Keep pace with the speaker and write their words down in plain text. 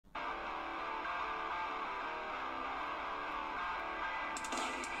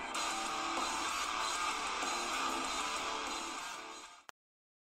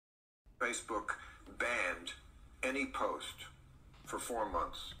Facebook banned any post for 4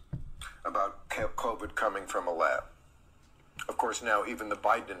 months about COVID coming from a lab. Of course, now even the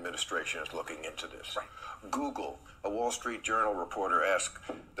Biden administration is looking into this. Right. Google, a Wall Street Journal reporter asked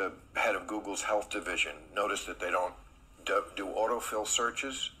the head of Google's health division, notice that they don't do autofill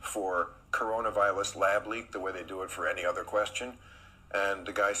searches for coronavirus lab leak the way they do it for any other question. And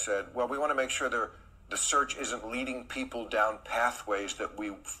the guy said, well, we want to make sure the search isn't leading people down pathways that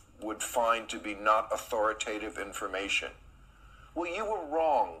we would find to be not authoritative information. Well, you were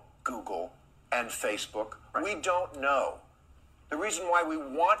wrong, Google and Facebook. Right. We don't know. The reason why we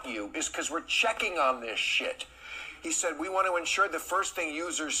want you is because we're checking on this shit. He said, we want to ensure the first thing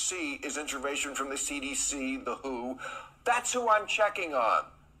users see is information from the CDC, the WHO. That's who I'm checking on.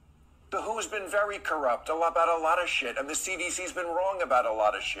 The WHO's been very corrupt about a lot of shit, and the CDC's been wrong about a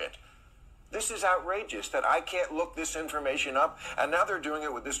lot of shit. This is outrageous that I can't look this information up, and now they're doing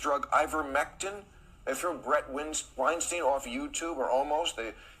it with this drug ivermectin. They threw Brett Weinstein off YouTube, or almost.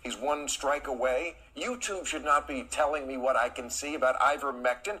 He's one strike away. YouTube should not be telling me what I can see about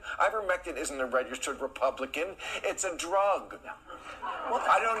ivermectin. Ivermectin isn't a registered Republican. It's a drug. Well,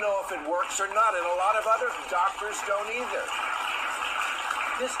 I don't know if it works or not, and a lot of other doctors don't either.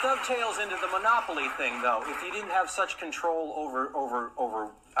 This dovetails into the monopoly thing, though. If you didn't have such control over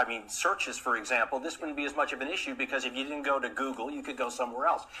searches, for example, this wouldn't be as much of an issue, because if you didn't go to Google, you could go somewhere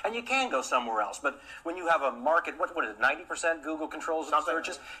else. And you can go somewhere else. But when you have a market, what is it, 90% Google controls the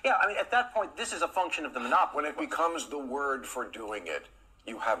searches? Yeah, I mean, at that point, this is a function of the monopoly. When it becomes the word for doing it,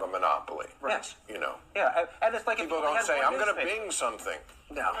 you have a monopoly. Right. Yes. You know. Yeah, and it's like people if you don't say, I'm going to newspaper. Bing something.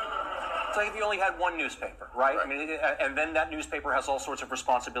 No. It's like if you only had one newspaper, right? I mean, and then that newspaper has all sorts of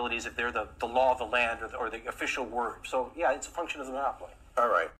responsibilities if they're the law of the land or the official word. So, yeah, it's a function of the monopoly. All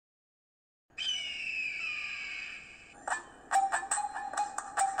right.